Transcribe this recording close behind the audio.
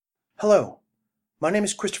Hello, my name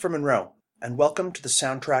is Christopher Monroe, and welcome to the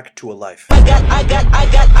soundtrack to a life. I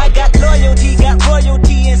got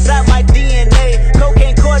royalty inside my DNA.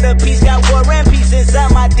 Cocaine quarter piece, got war and peace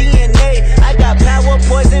inside my DNA. I got power,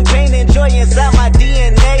 poison, pain, and joy inside my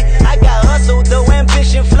DNA. I got hustle, though,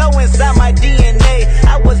 ambition, flow inside my DNA.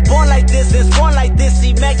 I was born like this, and born like this,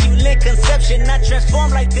 immaculate conception. I transform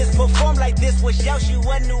like this, perform like this, wish out you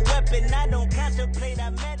a new weapon. I don't contemplate, I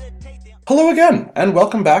meditate. Hello again, and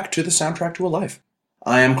welcome back to the soundtrack to a life.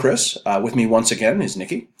 I am Chris. With me once again is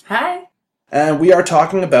Nikki. Hi. And we are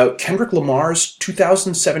talking about Kendrick Lamar's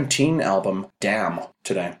 2017 album, Damn,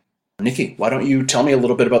 today. Nikki, why don't you tell me a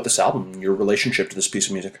little bit about this album and your relationship to this piece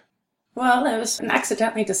of music? Well, it was an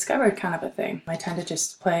accidentally discovered kind of a thing. I tend to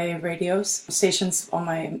just play radio stations on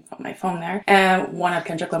my phone there, and one of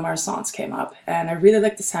Kendrick Lamar's songs came up, and I really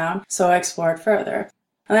liked the sound, so I explored further.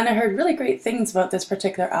 And then I heard really great things about this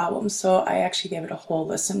particular album, so I actually gave it a whole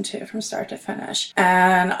listen to from start to finish.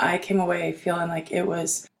 And I came away feeling like it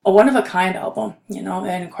was a one-of-a-kind album. You know,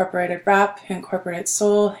 it incorporated rap, incorporated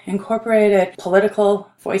soul, incorporated political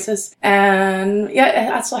voices. And yeah,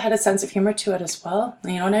 it also had a sense of humor to it as well.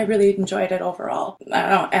 You know, and I really enjoyed it overall. I don't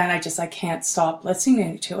know, and I can't stop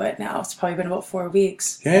listening to it now. It's probably been about 4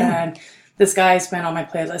 weeks. Yeah. And this guy's been on my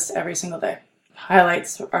playlist every single day.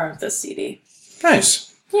 Highlights are this CD. Nice.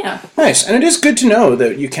 Yeah. Nice. And it is good to know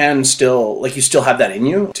that you can still, you still have that in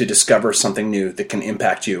you to discover something new that can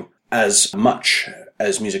impact you as much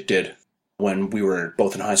as music did when we were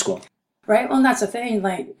both in high school. Right. Well, and that's the thing.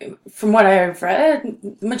 Like, from what I've read,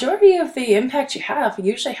 the majority of the impact you have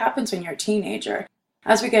usually happens when you're a teenager.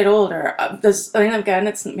 As we get older, again,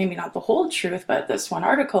 it's maybe not the whole truth, but this one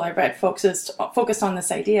article I read focused on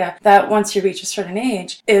this idea that once you reach a certain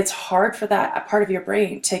age, it's hard for that part of your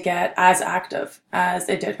brain to get as active as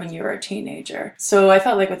it did when you were a teenager. So I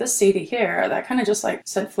felt like with this CD here, that kind of just like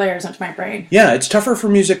sent flares into my brain. Yeah, it's tougher for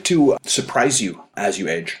music to surprise you as you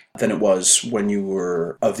age than it was when you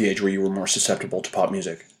were of the age where you were more susceptible to pop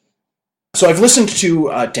music. So I've listened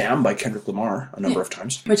to Damn by Kendrick Lamar a number of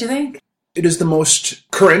times. What'd you think? It is the most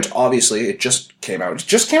current, obviously. It just came out. It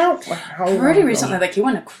just came out? Like, how pretty recently. Like, he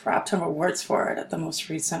won a crap ton of awards for it at the most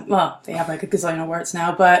recent... Well, they have like a gazillion awards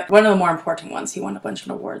now, but one of the more important ones he won a bunch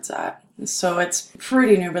of awards at. So it's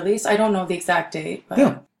pretty new release. I don't know the exact date, but...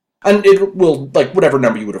 Yeah. And it will, like, whatever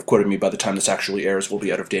number you would have quoted me by the time this actually airs will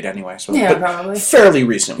be out of date anyway. So, yeah, but probably. Fairly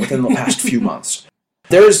recent, within the past few months.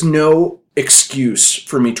 There is no excuse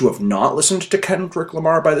for me to have not listened to Kendrick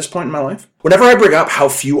Lamar by this point in my life. Whenever I bring up how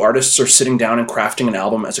few artists are sitting down and crafting an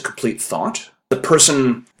album as a complete thought, the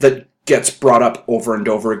person that gets brought up over and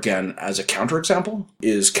over again as a counterexample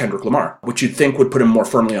is Kendrick Lamar, which you'd think would put him more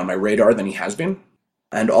firmly on my radar than he has been.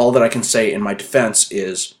 And all that I can say in my defense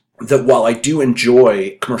is that while I do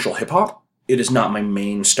enjoy commercial hip-hop, it is not my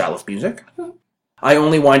main style of music. I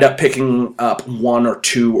only wind up picking up 1 or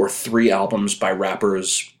 2 or 3 albums by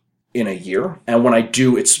rappers in a year. And when I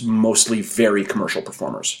do, it's mostly very commercial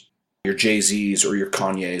performers. Your Jay-Z's or your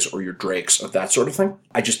Kanye's or your Drake's of that sort of thing.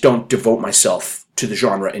 I just don't devote myself to the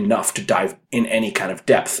genre enough to dive in any kind of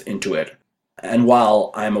depth into it. And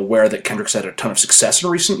while I'm aware that Kendrick's had a ton of success in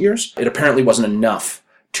recent years, it apparently wasn't enough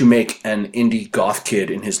to make an indie goth kid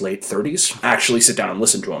in his late 30s actually sit down and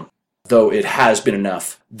listen to him. Though it has been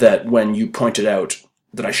enough that when you pointed out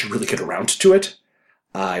that I should really get around to it,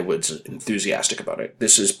 I was enthusiastic about it.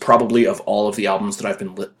 This is probably, of all of the albums that I've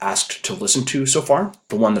been asked to listen to so far,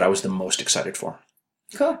 the one that I was the most excited for.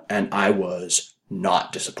 Cool. And I was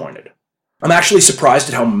not disappointed. I'm actually surprised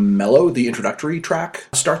at how mellow the introductory track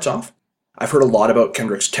starts off. I've heard a lot about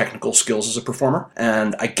Kendrick's technical skills as a performer,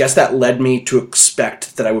 and I guess that led me to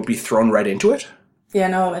expect that I would be thrown right into it. Yeah,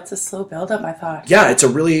 no, it's a slow build-up, I thought. Yeah, it's a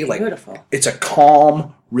really, beautiful. It's a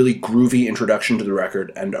calm, really groovy introduction to the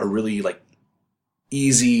record, and a really,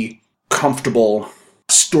 easy, comfortable,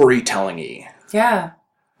 storytelling-y. Yeah,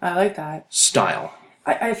 I like that. Style.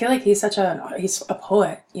 I feel like he's a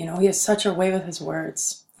poet, you know? He has such a way with his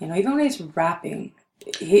words. You know, even when he's rapping,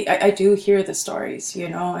 I do hear the stories, you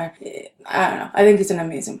know? I don't know. I think he's an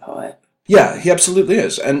amazing poet. Yeah, he absolutely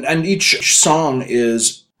is. And each song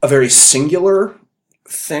is a very singular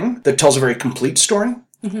thing that tells a very complete story,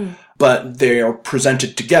 but they are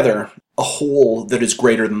presented together, a whole that is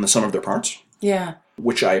greater than the sum of their parts. Yeah.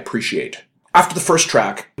 Which I appreciate. After the first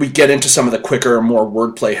track, we get into some of the quicker, more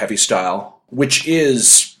wordplay-heavy style, which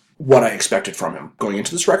is what I expected from him going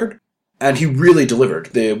into this record. And he really delivered.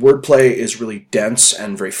 The wordplay is really dense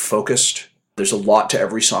and very focused. There's a lot to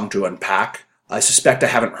every song to unpack. I suspect I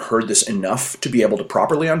haven't heard this enough to be able to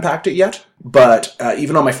properly unpack it yet. But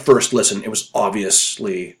even on my first listen, it was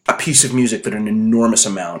obviously a piece of music that an enormous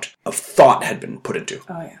amount of thought had been put into.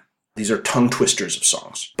 Oh, yeah. These are tongue twisters of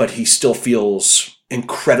songs, but he still feels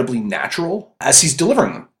incredibly natural as he's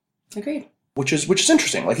delivering them. Agreed. Which is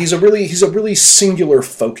interesting. Like he's a really singular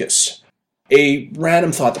focus. A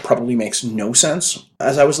random thought that probably makes no sense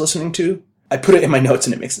as I was listening to. I put it in my notes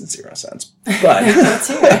and it makes 0 sense. But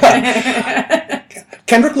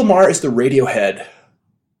Kendrick Lamar is the Radiohead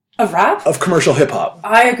of rap? Of commercial hip hop.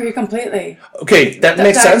 I agree completely. Okay, that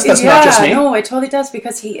makes sense. That's not just me. No, it totally does,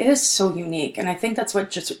 because he is so unique, and I think that's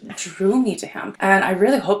what just drew me to him. And I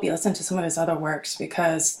really hope you listen to some of his other works,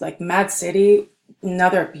 because like Mad City,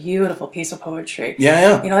 another beautiful piece of poetry.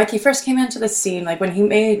 Yeah. You know, like he first came into the scene, like when he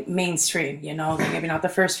made mainstream, you know, like maybe not the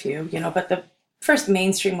first few, you know, but the first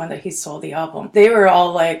mainstream one that he sold, the album, they were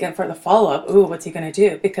all like, and for the follow-up, ooh, what's he going to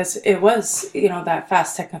do? Because it was, you know, that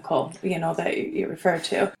fast technical, you know, that you referred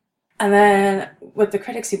to. And then with the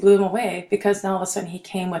critics, he blew them away, because now all of a sudden he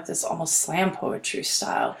came with this almost slam poetry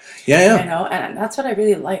style. Yeah. You know, and that's what I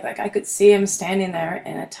really like. Like I could see him standing there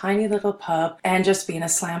in a tiny little pub and just being a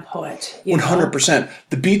slam poet. 100%.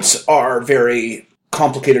 The beats are very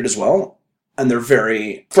complicated as well, and they're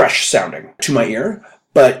very fresh sounding to my ear.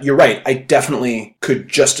 But you're right, I definitely could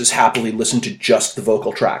just as happily listen to just the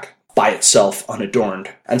vocal track by itself, unadorned,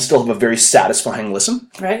 and still have a very satisfying listen.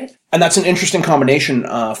 Right. And that's an interesting combination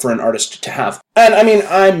for an artist to have. And I mean,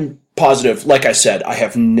 I'm positive, like I said, I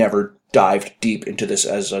have never dived deep into this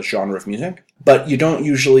as a genre of music, but you don't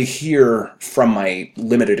usually hear, from my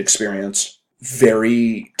limited experience,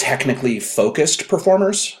 very technically focused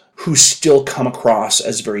performers who still come across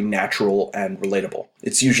as very natural and relatable.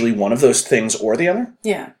 It's usually one of those things or the other.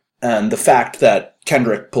 Yeah. And the fact that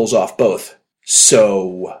Kendrick pulls off both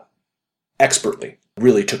so expertly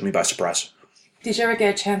really took me by surprise. Did you ever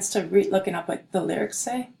get a chance to looking up what the lyrics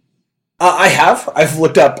say? I have. I've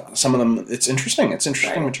looked up some of them. It's interesting. It's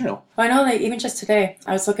interesting material. Well, I know that even just today,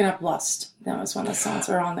 I was looking up Lust. That was one of the songs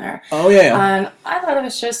that were on there. Oh, yeah. And I thought it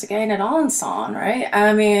was just a Getting It On song, right?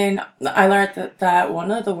 I mean, I learned that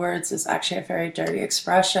one of the words is actually a very dirty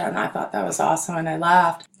expression. And I thought that was awesome, and I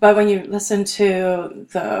laughed. But when you listen to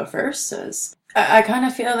the verses, I kind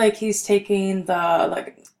of feel like he's taking the,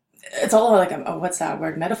 like, it's all like a what's that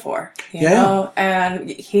word, metaphor, you know? And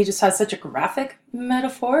he just has such a graphic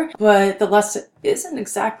metaphor, but the lust isn't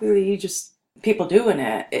exactly just people doing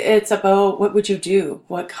it. It's about what would you do?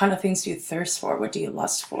 What kind of things do you thirst for? What do you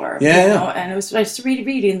lust for? Yeah. You know? And it was just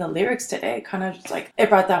reading the lyrics today, kind of just like, it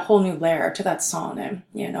brought that whole new layer to that song, and,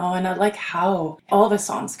 you know, and I like how all the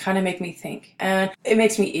songs kind of make me think, and it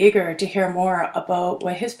makes me eager to hear more about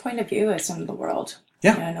what his point of view is in the world.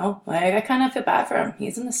 Yeah. You know, like, I kind of feel bad for him.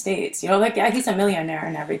 He's in the States, you know, like, yeah, he's a millionaire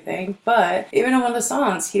and everything, but even in one of the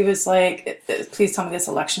songs, he was like, please tell me this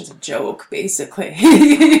election's a joke, basically.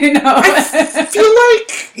 You know? I feel like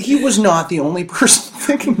he was not the only person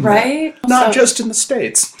thinking that. Right? Not just in the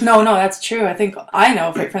States. No, that's true. I think, I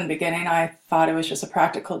know right from the beginning, I thought it was just a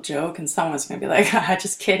practical joke, and someone's going to be like,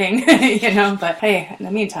 just kidding, you know, but hey, in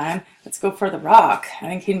the meantime, let's go for The Rock. I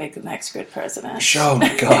think he'd make the next good president. Oh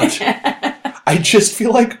my God. I just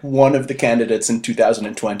feel like one of the candidates in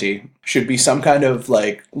 2020 should be some kind of,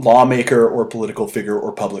 like, lawmaker or political figure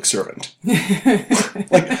or public servant.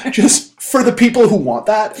 Like, just for the people who want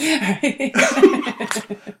that.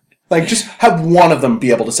 Like, just have one of them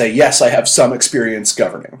be able to say, yes, I have some experience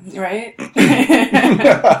governing. Right?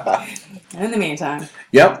 In the meantime.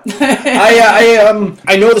 Yep.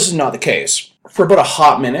 I know this is not the case. For about a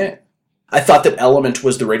hot minute, I thought that Element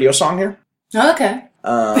was the radio song here. Okay.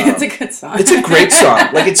 It's a good song. It's a great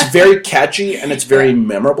song. Like, it's very catchy and it's very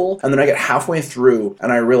memorable. And then I get halfway through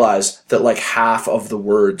and I realize that, like, half of the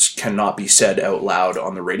words cannot be said out loud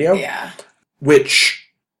on the radio. Yeah.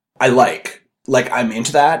 Which I like. Like, I'm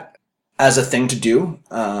into that as a thing to do.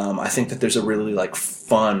 I think that there's a really, like,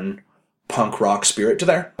 fun punk rock spirit to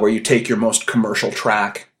there, where you take your most commercial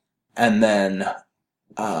track and then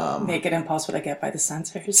make it impossible to get by the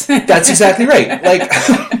censors. That's exactly right. Like,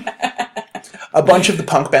 a bunch of the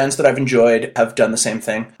punk bands that I've enjoyed have done the same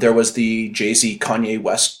thing. There was the Jay-Z Kanye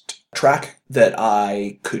West track that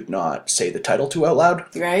I could not say the title to out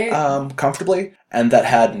loud, right? Comfortably, and that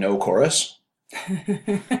had no chorus. You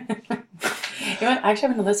know what? I actually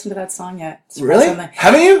haven't listened to that song yet. Really?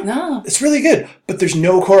 Haven't you? No. It's really good, but there's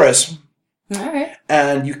no chorus. All right.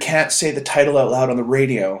 And you can't say the title out loud on the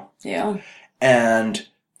radio. Yeah. And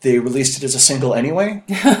they released it as a single anyway.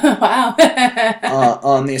 Wow.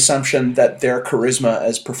 On the assumption that their charisma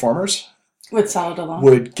as performers would sell it alone.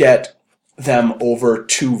 Would get them over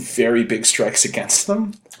two very big strikes against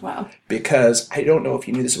them. Wow. Because I don't know if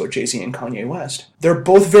you knew this about Jay-Z and Kanye West. They're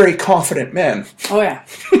both very confident men. Oh, yeah.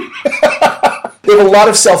 They have a lot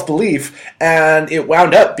of self-belief, and it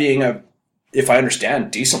wound up being a if I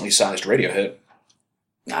understand, decently sized radio hit.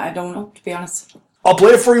 I don't know, to be honest. I'll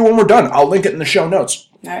play it for you when we're done. I'll link it in the show notes.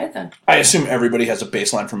 All right, then. I assume everybody has a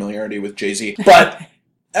baseline familiarity with Jay-Z. But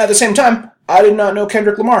at the same time, I did not know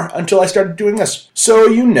Kendrick Lamar until I started doing this. So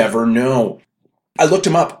you never know. I looked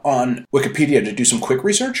him up on Wikipedia to do some quick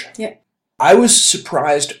research. Yeah. I was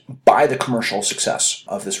surprised by the commercial success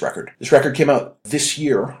of this record. This record came out this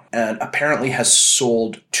year and apparently has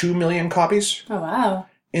sold 2 million copies Oh, wow.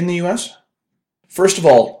 in the US. First of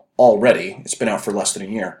all, already, it's been out for less than a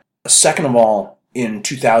year. Second of all, in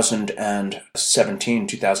 2017,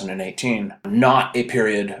 2018, not a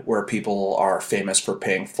period where people are famous for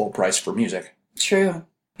paying full price for music. True.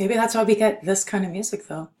 Maybe that's why we get this kind of music,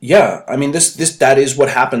 though. Yeah, I mean, that is what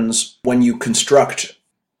happens when you construct,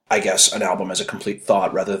 I guess, an album as a complete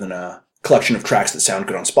thought rather than a collection of tracks that sound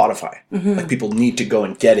good on Spotify. Mm-hmm. Like, people need to go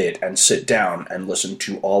and get it and sit down and listen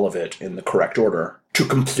to all of it in the correct order to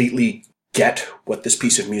completely get what this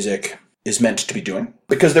piece of music is meant to be doing.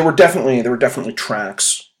 Because there were definitely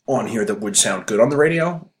tracks on here that would sound good on the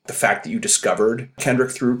radio. The fact that you discovered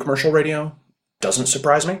Kendrick through commercial radio doesn't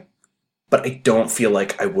surprise me. But I don't feel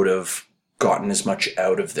like I would have gotten as much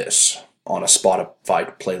out of this on a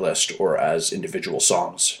Spotify playlist or as individual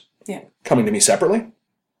songs coming to me separately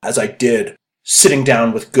as I did sitting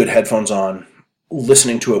down with good headphones on,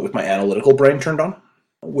 listening to it with my analytical brain turned on,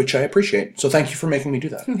 which I appreciate. So thank you for making me do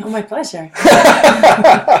that. Oh, my pleasure.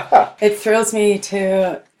 It thrills me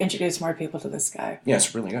to introduce more people to this guy. Yeah,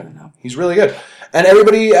 it's really good. He's really good. And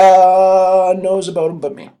everybody knows about him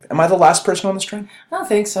but me. Am I the last person on this train? I don't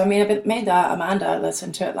think so. I mean, I made Amanda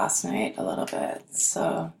listen to it last night a little bit,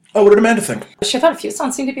 so... Oh, what did Amanda think? She thought a few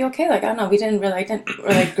songs seemed to be okay. Like, I don't know, I didn't really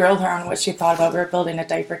grill her on what she thought about. We were building a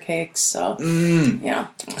diaper cake, so, you know.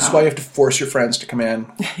 This is why you have to force your friends to come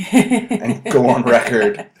in and go on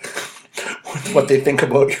record with what they think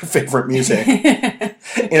about your favorite music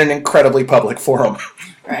in an incredibly public forum.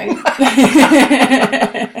 Right.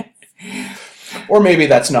 Or maybe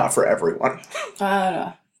that's not for everyone. I don't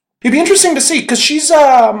know. It'd be interesting to see, because she's,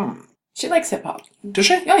 She likes hip-hop. Does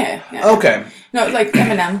she? Oh, yeah. Okay. No, like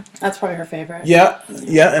Eminem. That's probably her favorite. Yeah,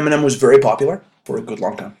 Eminem was very popular for a good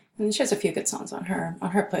long time. And she has a few good songs on her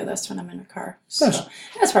playlist when I'm in her car. So Nice.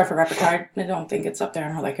 as far for repertoire, I don't think it's up there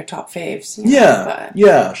in her top faves. You Yeah, know, but,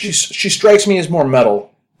 yeah. She strikes me as more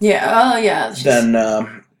metal yeah. Oh, yeah.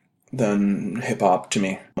 than hip hop to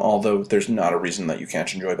me. Although there's not a reason that you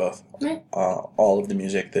can't enjoy both. Right. All of the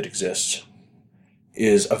music that exists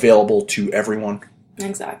is available to everyone.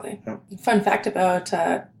 Exactly. Yeah. Fun fact about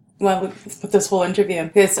with this whole interview,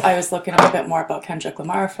 because I was looking up a bit more about Kendrick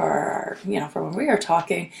Lamar for when we were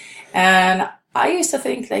talking, and I used to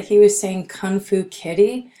think that he was saying Kung Fu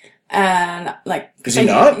Kitty, and like is he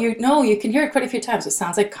not? You can hear it quite a few times. It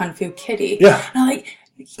sounds like Kung Fu Kitty. Yeah. And I'm like,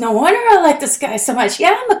 no wonder I like this guy so much.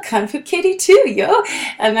 Yeah, I'm a Kung Fu Kitty too, yo.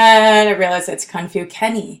 And then I realized it's Kung Fu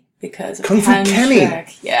Kenny because of Kung Fu Kenny.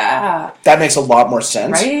 Yeah. That makes a lot more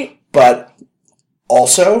sense. Right? But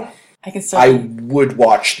also, I would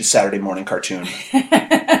watch the Saturday morning cartoon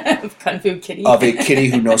Kung Fu Kitty. of a kitty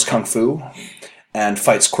who knows Kung Fu and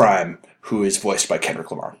fights crime, who is voiced by Kendrick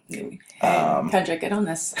Lamar. Kendrick, get on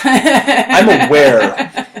this. I'm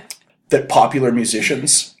aware that popular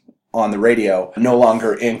musicians on the radio no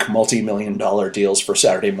longer ink multi-million-dollar deals for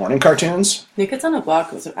Saturday morning cartoons. New Kids on the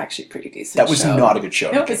Block was actually pretty decent. That was not a good show.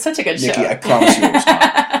 No, it was such a good show. Nikki, I promise you it was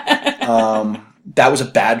not. That was a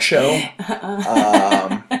bad show.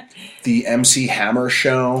 The MC Hammer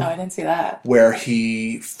show. Oh, I didn't see that. Where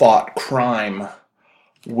he fought crime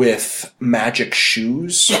with magic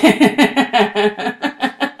shoes that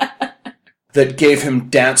gave him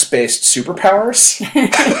dance-based superpowers.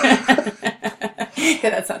 Yeah,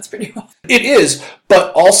 that sounds pretty well. It is,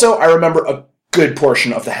 but also I remember a good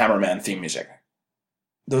portion of the Hammerman theme music.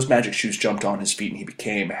 Those magic shoes jumped on his feet and he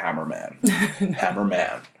became Hammerman.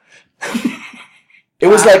 Hammerman. It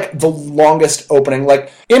was like the longest opening.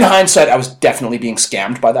 Like, in hindsight, I was definitely being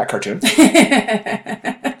scammed by that cartoon.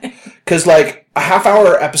 Because, like, a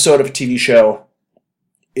half-hour episode of a TV show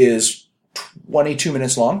is 22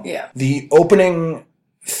 minutes long. Yeah. The opening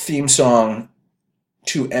theme song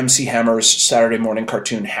to MC Hammer's Saturday morning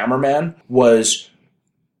cartoon Hammerman was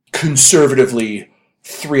conservatively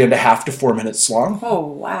 3.5 to 4 minutes long. Oh,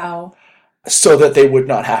 wow. So that they would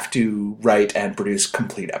not have to write and produce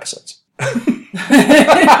complete episodes.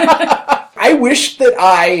 I wish that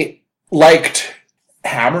I liked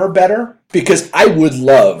Hammer better, because I would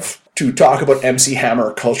love to talk about MC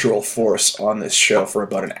Hammer, cultural force, on this show for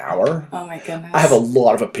about an hour. Oh my goodness. I have a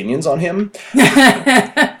lot of opinions on him.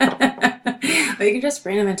 But you can just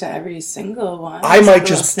bring him into every single one. I might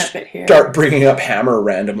just snippet here. start bringing up Hammer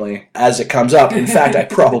randomly as it comes up. In fact, I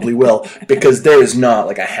probably will, because there is not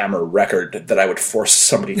like a Hammer record that I would force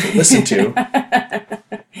somebody to listen to.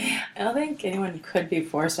 I don't think anyone could be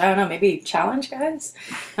forced. I don't know, maybe challenge guys?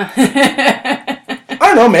 I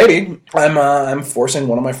don't know, maybe. I'm forcing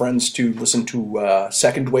one of my friends to listen to a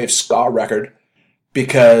second wave ska record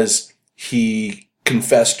because he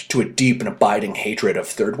confessed to a deep and abiding hatred of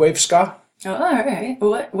third wave ska. Oh, all right.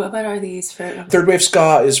 What are these for? Third wave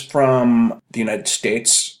ska is from the United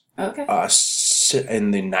States. Okay. In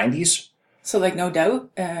the 90s. So like No Doubt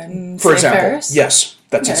and For example, Ferris? yes,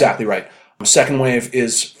 that's Okay. exactly right. Second wave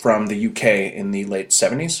is from the UK in the late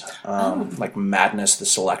 70s. Like Madness, The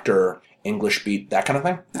Selector, English Beat, that kind of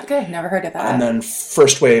thing. Okay, never heard of that. And then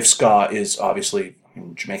first wave ska is obviously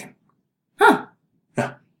Jamaican. Huh.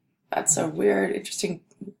 Yeah. That's a weird, interesting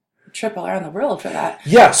trip around the world for that.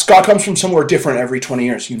 Yeah, ska comes from somewhere different every 20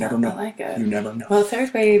 years. You never know. I like it. You never know. Well,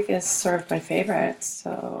 third wave is sort of my favorite,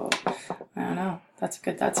 so I don't know. That's a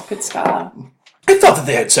good ska. I thought that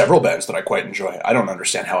they had several bands that I quite enjoy. I don't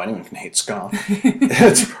understand how anyone can hate ska.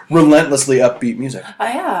 It's relentlessly upbeat music. Oh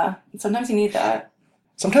yeah. Sometimes you need that.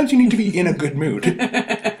 Sometimes you need to be in a good mood.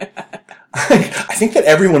 I think that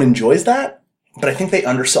everyone enjoys that, but I think they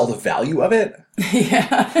undersell the value of it.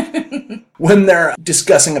 Yeah. When they're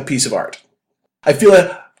discussing a piece of art. I feel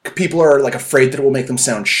that people are like afraid that it will make them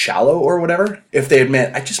sound shallow or whatever if they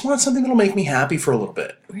admit, I just want something that'll make me happy for a little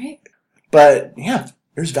bit. Right. But yeah,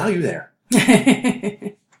 there's value there.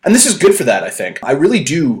 And this is good for that, I think. I really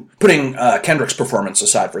do, putting Kendrick's performance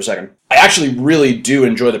aside for a second, I actually really do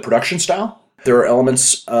enjoy the production style. There are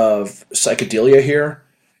elements of psychedelia here.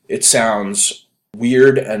 It sounds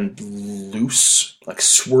weird and loose, like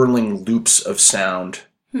swirling loops of sound.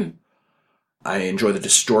 I enjoy the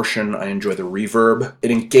distortion. I enjoy the reverb.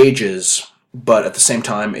 It engages, but at the same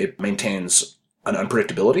time, it maintains an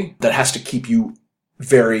unpredictability that has to keep you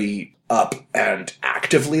very up and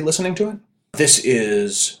actively listening to it. This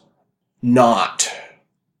is not,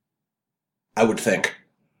 I would think,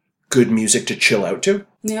 good music to chill out to.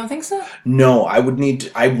 You don't think so? No, I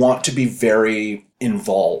want to be very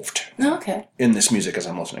involved No, okay. in this music as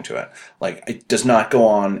I'm listening to it. Like, it does not go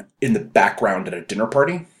on in the background at a dinner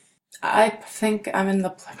party. I think I'm in the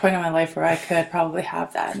point of my life where I could probably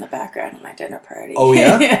have that in the background of my dinner party. Oh,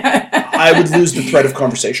 yeah? Yeah. I would lose the thread of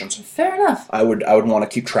conversations. Fair enough. I would want to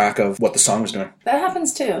keep track of what the song is doing. That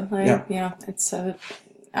happens too. Like, Yeah. you know, it's I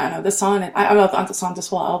don't know, the song, I'm not on this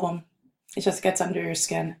whole album. It just gets under your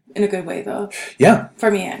skin in a good way, though. Yeah. For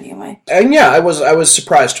me, anyway. And yeah, I was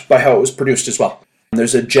surprised by how it was produced as well.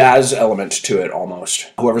 There's a jazz element to it,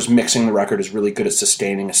 almost. Whoever's mixing the record is really good at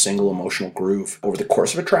sustaining a single emotional groove over the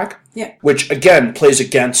course of a track. Yeah. Which, again, plays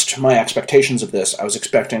against my expectations of this. I was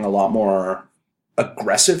expecting a lot more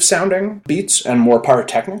aggressive sounding beats and more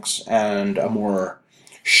pyrotechnics and a more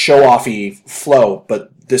show-offy flow,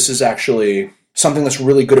 but this is actually something that's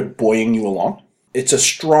really good at buoying you along. It's a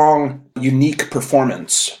strong, unique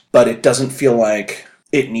performance, but it doesn't feel like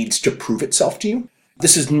it needs to prove itself to you.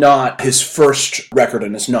 This is not his first record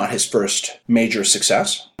and it's not his first major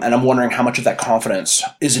success. And I'm wondering how much of that confidence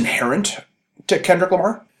is inherent to Kendrick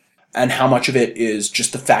Lamar and how much of it is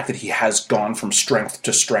just the fact that he has gone from strength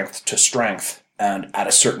to strength to strength. And at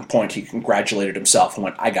a certain point, he congratulated himself and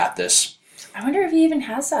went, I got this. I wonder if he even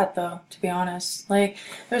has that, though, to be honest. Like,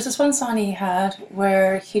 there's this one song he had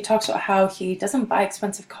where he talks about how he doesn't buy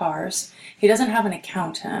expensive cars. He doesn't have an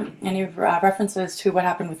accountant. And he references to what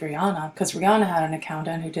happened with Rihanna, because Rihanna had an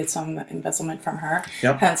accountant who did some embezzlement from her.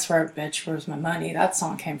 Yep. Hence where Bitch, Where's My Money? That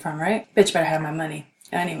song came from, right? Bitch Better Have My Money.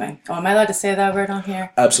 Anyway, am I allowed to say that word on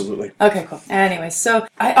here? Absolutely. Okay, cool. Anyway, so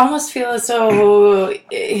I almost feel as though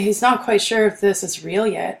he's not quite sure if this is real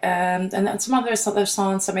yet. And then some other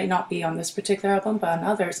songs that may not be on this particular album, but on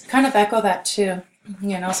others, kind of echo that too.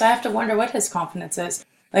 You know, so I have to wonder what his confidence is.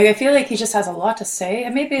 Like, I feel like he just has a lot to say,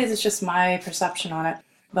 and maybe it's just my perception on it,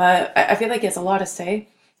 but I feel like he has a lot to say,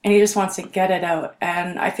 and he just wants to get it out.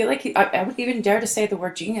 And I feel like I would even dare to say the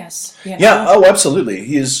word genius. You know? Yeah, oh, absolutely.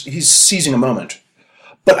 He's seizing a moment.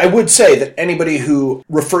 But I would say that anybody who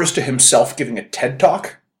refers to himself giving a TED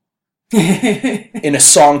Talk in a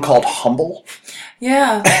song called Humble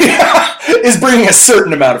Yeah. is bringing a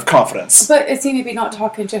certain amount of confidence. But is he maybe not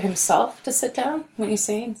talking to himself to sit down when he's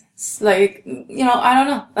saying, like, you know, I don't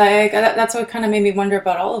know. Like, that's what kind of made me wonder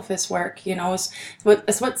about all of his work, you know, is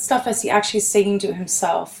what stuff is he actually saying to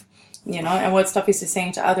himself, you know, and what stuff is he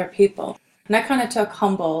saying to other people. And I kind of took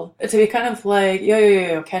humble to be kind of like,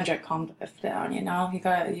 yo, Kendrick, calm down, you know? You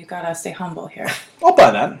gotta stay humble here. I'll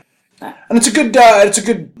buy that. And it's a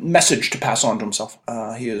good message to pass on to himself.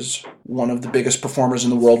 He is one of the biggest performers in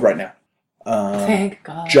the world right now. Thank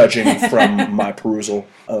God. Judging from my perusal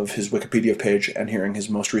of his Wikipedia page and hearing his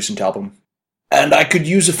most recent album. And I could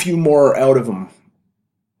use a few more out of him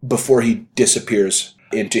before he disappears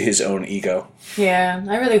into his own ego. Yeah,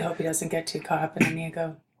 I really hope he doesn't get too caught up in an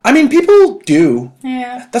ego. I mean, people do.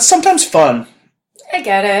 Yeah. That's sometimes fun. I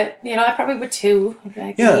get it. You know, I probably would too.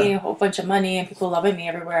 Like, Yeah. me, a whole bunch of money and people loving me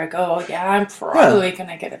everywhere I go. Yeah, I'm probably going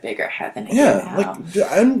to get a bigger head than I do now. Like,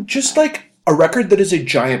 I'm just like a record that is a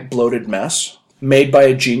giant bloated mess made by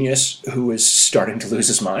a genius who is starting to lose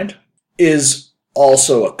his mind is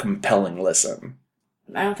also a compelling listen.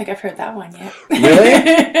 I don't think I've heard that one yet. Really?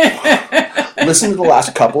 Listen to the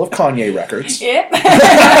last couple of Kanye records. Yeah.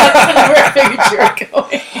 That's where I figured you were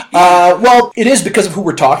going. Well, it is because of who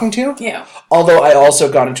we're talking to. Yeah. Although I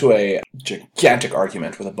also got into a gigantic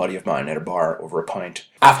argument with a buddy of mine at a bar over a pint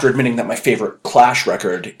after admitting that my favorite Clash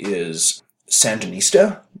record is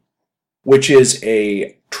Sandinista, which is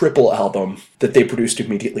a triple album that they produced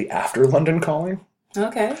immediately after London Calling.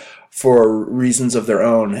 Okay. For reasons of their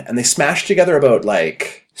own. And they smashed together about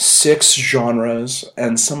like 6 genres,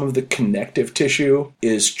 and some of the connective tissue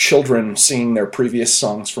is children singing their previous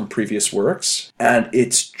songs from previous works. And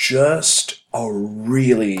it's just a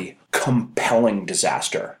really compelling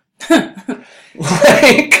disaster.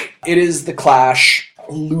 Like, it is the Clash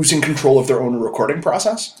losing control of their own recording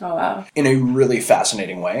process. Oh, wow. In a really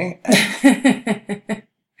fascinating way.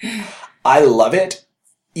 I love it,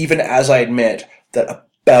 even as I admit that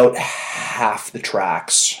about half the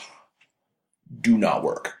tracks do not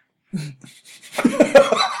work. I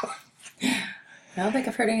don't think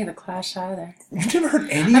I've heard any of the Clash either. You've never heard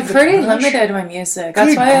any I'm of the pretty Clash? limited in my music. Good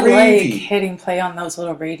That's why gravy. I like hitting play on those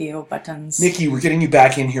little radio buttons. Nikki, we're getting you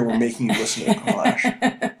back in here. We're making you listen to Clash.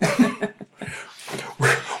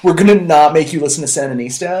 we're going to not make you listen to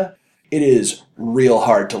Sandinista. It is real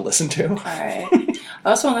hard to listen to. All right. I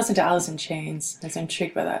also want to listen to Alice in Chains. I was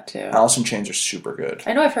intrigued by that too. Alice in Chains are super good.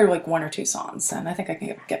 I know I've heard like 1 or 2 songs, and I think I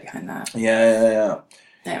can get behind that. Yeah.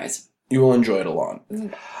 Anyways, You will enjoy it a lot.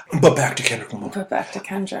 But back to Kendrick Lamar. put back to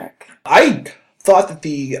Kendrick. I thought that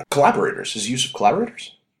the collaborators, his use of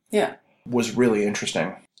collaborators, Yeah. was really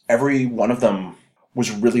interesting. Every one of them was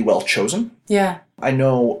really well chosen. Yeah. I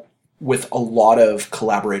know with a lot of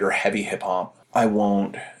collaborator-heavy hip-hop, I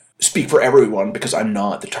won't speak for everyone because I'm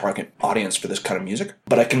not the target audience for this kind of music,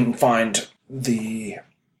 but I can find the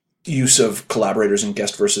use of collaborators and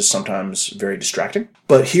guest verses sometimes very distracting.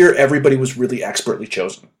 But here, everybody was really expertly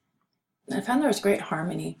chosen. I found there was great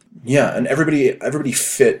harmony. Yeah, and everybody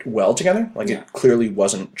fit well together. Like, it clearly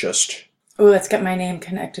wasn't just... Oh, let's get my name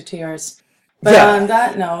connected to yours. But on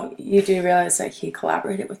that note, you do realize that he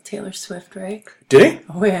collaborated with Taylor Swift, right? Did he?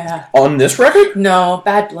 Oh, yeah. On this record? No,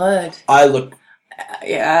 Bad Blood. I look...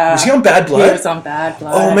 Yeah. Was he on Bad Blood? He was on Bad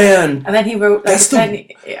Blood. Oh, man. And then he wrote... That's and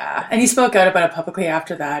he spoke out about it publicly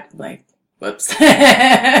after that, like... Whoops.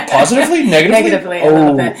 Positively? Negatively? Negatively, a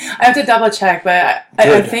little bit. I have to double check, but I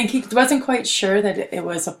Good. think he wasn't quite sure that it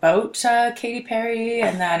was about Katy Perry,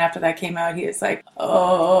 and then after that came out, he was like,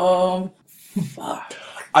 oh, fuck.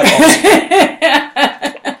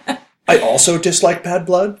 I also dislike Bad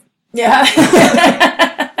Blood, Yeah.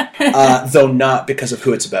 though not because of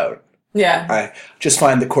who it's about. Yeah. I just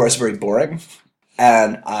find the chorus very boring,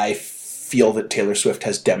 and I feel that Taylor Swift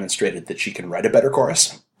has demonstrated that she can write a better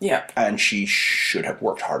chorus. Yeah. And she should have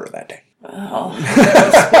worked harder that day. Well,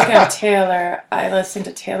 speaking of Taylor, I listened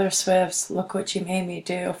to Taylor Swift's Look What You Made Me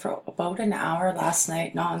Do for about an hour last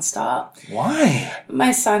night, nonstop. Why?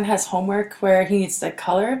 My son has homework where he needs to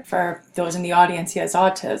color. For those in the audience, he has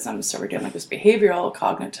autism, so we're doing like this behavioral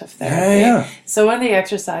cognitive therapy. Yeah. So one of the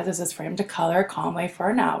exercises is for him to color calmly for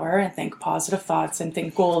an hour and think positive thoughts and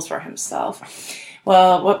think goals for himself.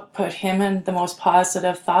 Well, what put him in the most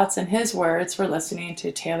positive thoughts, in his words, were listening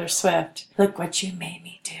to Taylor Swift. Look what you made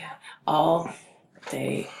me do all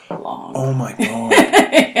day long. Oh my god.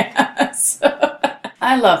 Yeah, so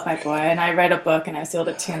I love my boy, and I read a book, and I was able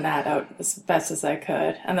to tune that out as best as I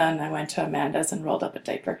could. And then I went to Amanda's and rolled up a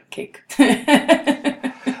diaper cake.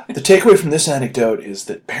 The takeaway from this anecdote is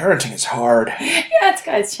that parenting is hard. Yeah, it's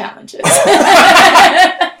guys' challenges.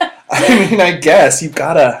 I mean, I guess you've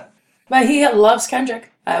gotta... But he loves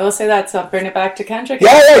Kendrick. I will say that, so I'll bring it back to Kendrick.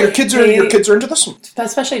 Yeah, your kids are into this one.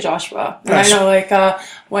 Especially Joshua. And Nice. I know,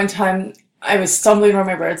 one time, I was stumbling over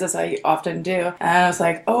my words as I often do. And I was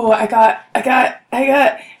like, oh, I got.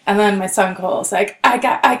 And then my son Cole was like, I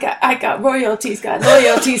got royalties, got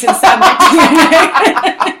loyalties inside my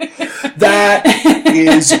DNA. That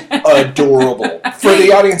is adorable. For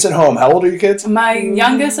the audience at home, how old are your kids? My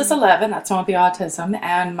youngest is 11, that's the one with the autism.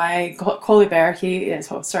 And my Coley Bear, he's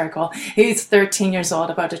 13 years old,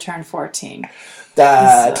 about to turn 14.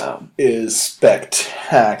 That is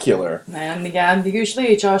spectacular. And yeah,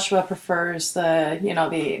 usually Joshua prefers the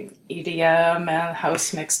EDM and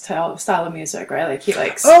house mixed style of music, right? Like he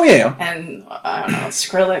likes, and I don't know,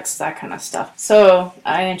 Skrillex, that kind of stuff. So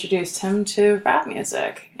I introduced him to rap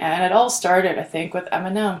music, and it all started, I think, with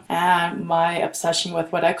Eminem and my obsession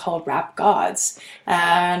with what I call rap gods.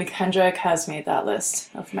 And Kendrick has made that list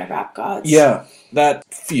of my rap gods. Yeah, that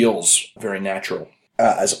feels very natural.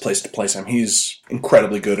 As a place to place him. He's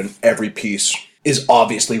incredibly good, and every piece is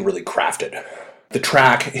obviously really crafted. The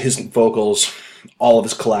track, his vocals, all of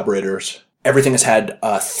his collaborators, everything has had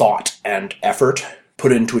thought and effort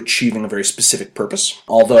put into achieving a very specific purpose.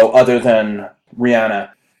 Although, other than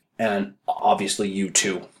Rihanna and obviously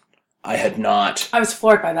U2, I had not... I was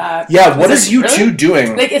floored by that. Yeah, what is U2 really?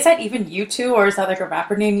 Doing? Like, is that even U2, or is that like a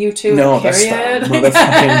rapper named U2? No, period? That's the motherfucking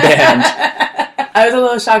band. I was a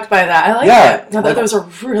little shocked by that. I like it. I thought that was a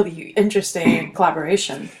really interesting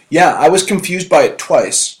collaboration. Yeah, I was confused by it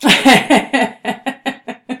twice. I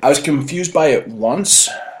was confused by it once.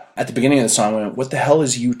 At the beginning of the song, I went, what the hell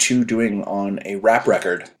is U2 doing on a rap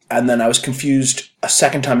record? And then I was confused a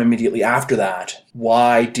second time immediately after that.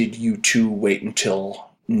 Why did U2 wait until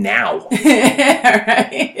now?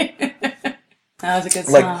 Right. That was a good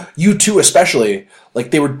song. Like, U2 especially,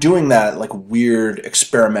 like, they were doing that, like, weird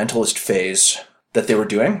experimentalist phase that they were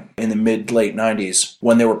doing in the mid-late 90s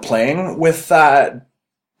when they were playing with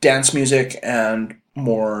dance music and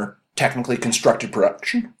more technically constructed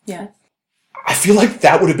production. Yeah. I feel like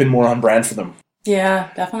that would have been more on brand for them. Yeah,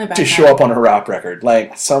 definitely back to show up on a rap record,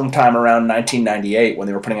 like sometime around 1998 when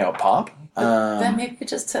they were putting out pop. Then maybe it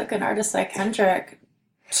just took an artist like Kendrick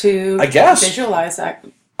to visualize that.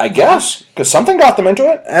 I guess, because something got them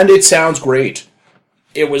into it, and it sounds great.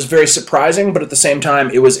 It was very surprising, but at the same time,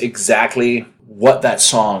 it was exactly what that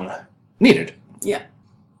song needed. Yeah.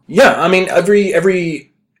 Yeah, I mean,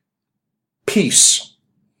 every piece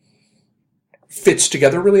fits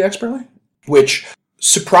together really expertly, which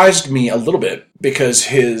surprised me a little bit because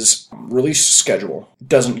his release schedule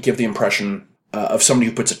doesn't give the impression of somebody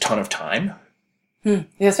who puts a ton of time. Yeah,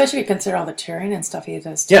 especially if you consider all the touring and stuff he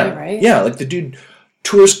does too, right? Yeah, like the dude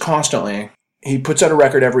tours constantly. He puts out a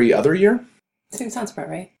record every other year. I think sounds about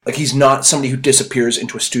right. Like, he's not somebody who disappears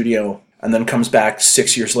into a studio and then comes back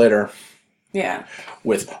 6 years later. Yeah.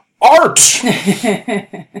 With art!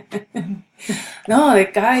 No, the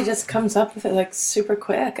guy just comes up with it, like, super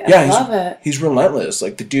quick. I love it. He's relentless.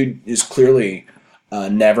 Like, the dude is clearly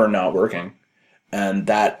never not working. And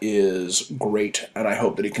that is great. And I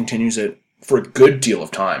hope that he continues it for a good deal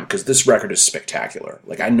of time, because this record is spectacular.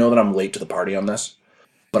 Like, I know that I'm late to the party on this,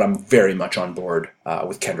 but I'm very much on board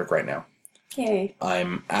with Kendrick right now. Yay.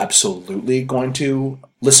 I'm absolutely going to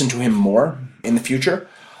listen to him more in the future.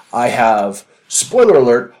 I have, spoiler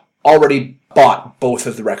alert, already bought both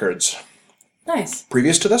of the records. Nice.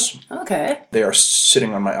 Previous to this. Okay. They are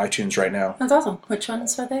sitting on my iTunes right now. That's awesome. Which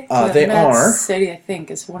ones are they? They Mad City, I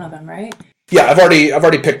think, is one of them, right? Yeah, I've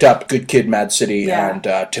already picked up Good Kid, Mad City, and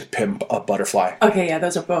To Pimp a Butterfly. Okay, yeah,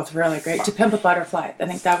 those are both really great. To Pimp a Butterfly, I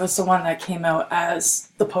think that was the one that came out as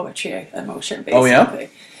the poetry emotion, basically. Oh, yeah?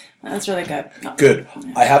 That's really good. No. Good.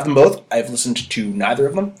 I have them both. I've listened to neither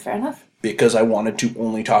of them. Fair enough. Because I wanted to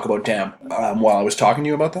only talk about Damn while I was talking to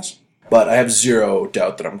you about this. But I have zero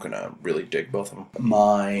doubt that I'm going to really dig both of them.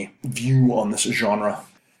 My view on this genre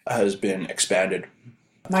has been expanded.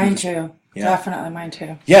 Mine too. Yeah. Definitely mine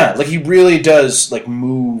too. Yeah, like he really does like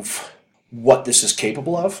move what this is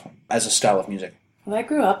capable of as a style of music. Well, I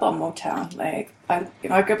grew up on Motown. Like, I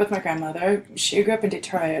grew up with my grandmother. She grew up in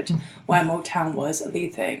Detroit when Motown was the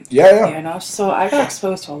thing. Yeah. So I got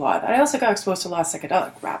exposed to a lot. I also got exposed to a lot of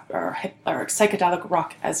psychedelic rap or psychedelic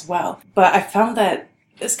rock as well. But I found that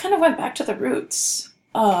this kind of went back to the roots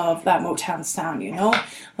of that Motown sound,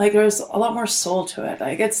 Like, there's a lot more soul to it.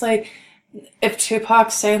 Like, it's like if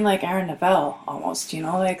Tupac sang like Aaron Neville almost,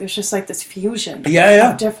 Like, there's just like this fusion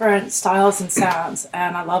of different styles and sounds,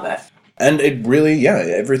 and I love it. And it really,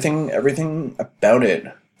 everything about it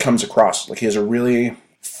comes across. Like, he has a really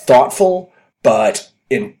thoughtful but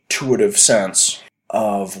intuitive sense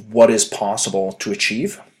of what is possible to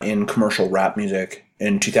achieve in commercial rap music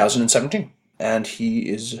in 2017. And he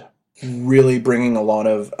is really bringing a lot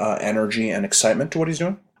of energy and excitement to what he's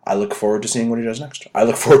doing. I look forward to seeing what he does next. I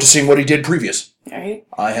look forward to seeing what he did previous. Right?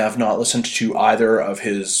 I have not listened to either of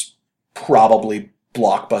his probably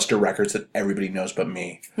blockbuster records that everybody knows but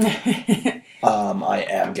me. I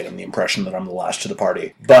am getting the impression that I'm the last to the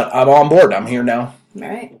party. But I'm on board. I'm here now.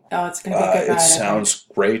 Right? Oh, it's going to be a good ride. It sounds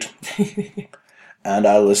great. And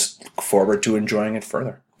I look forward to enjoying it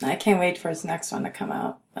further. I can't wait for his next one to come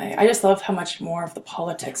out. I just love how much more of the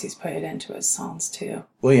politics he's put into his songs too.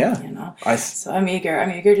 Well, yeah. You know? So I'm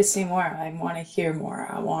eager to see more. I want to hear more.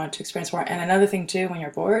 I want to experience more. And another thing too, when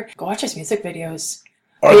you're bored, go watch his music videos.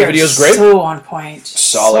 Are the videos great? So on point.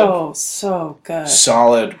 Solid. So good.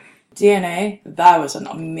 Solid. DNA, that was an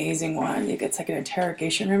amazing one. It's like an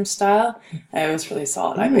interrogation room style. It was really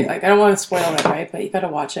solid. I don't want to spoil it, right? But you got to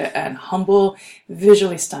watch it. And Humble,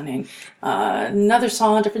 visually stunning. Another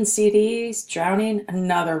song on different CDs, Drowning,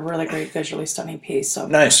 another really great visually stunning piece. So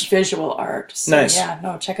nice visual art. So, nice.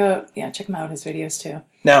 Check him out, his videos too.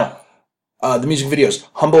 Now, the music videos,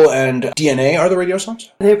 Humble and DNA are the radio songs?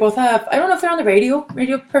 They both have, I don't know if they're on the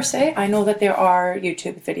radio per se. I know that there are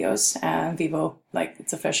YouTube videos and Vivo, like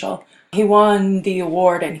it's official. He won the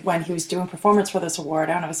award, and when he was doing performance for this award,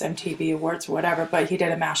 I don't know if it was MTV Awards or whatever, but he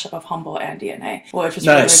did a mashup of Humble and DNA, which was nice.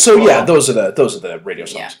 Really cool. So yeah, those are the radio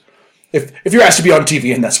songs. Yeah. If you're asked to be on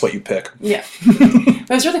TV and that's what you pick. Yeah.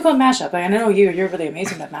 But it's really cool mashup. Like, I know you're really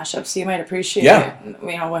amazing at mashups, so you might appreciate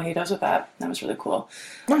what he does with that. That was really cool.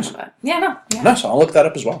 Nice. But, Nice. I'll look that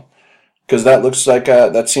up as well. Because that looks like,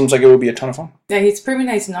 that seems like it would be a ton of fun. Yeah, he's proven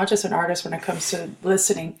that he's not just an artist when it comes to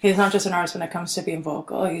listening. He's not just an artist when it comes to being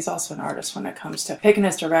vocal. He's also an artist when it comes to picking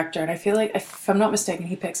his director. And I feel like, if I'm not mistaken,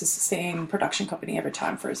 he picks the same production company every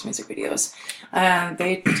time for his music videos. And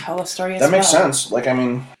they tell a story as well. That makes sense. Like, I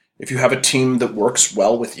mean, if you have a team that works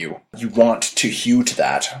well with you, you want to hew to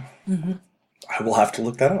that. Mm-hmm. I will have to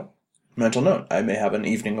look that up. Mental note. I may have an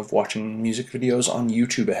evening of watching music videos on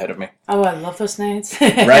YouTube ahead of me. Oh, I love those nights.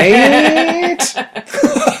 Right?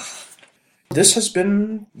 This has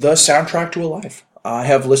been the soundtrack to a life. I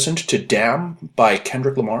have listened to Damn by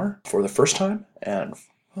Kendrick Lamar for the first time and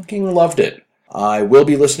fucking loved it. I will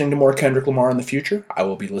be listening to more Kendrick Lamar in the future. I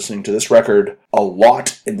will be listening to this record a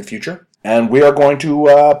lot in the future. And we are going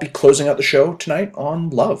to be closing out the show tonight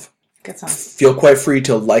on Love. Good song. Feel quite free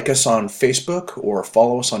to like us on Facebook or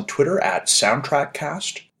follow us on Twitter at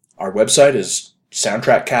SoundtrackCast. Our website is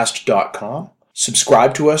soundtrackcast.com.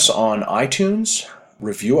 Subscribe to us on iTunes.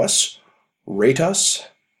 Review us. Rate us.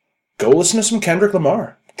 Go listen to some Kendrick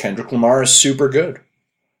Lamar. Kendrick Lamar is super good.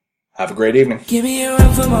 Have a great evening. Give me a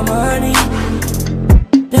run for my money.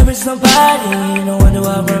 There is nobody, no one to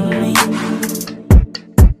outrun me.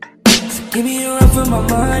 So give me a run for my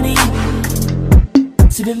money.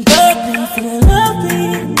 Sipping bubbly, feeling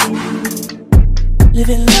lovely.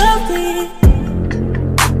 Living lovely.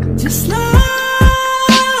 Just like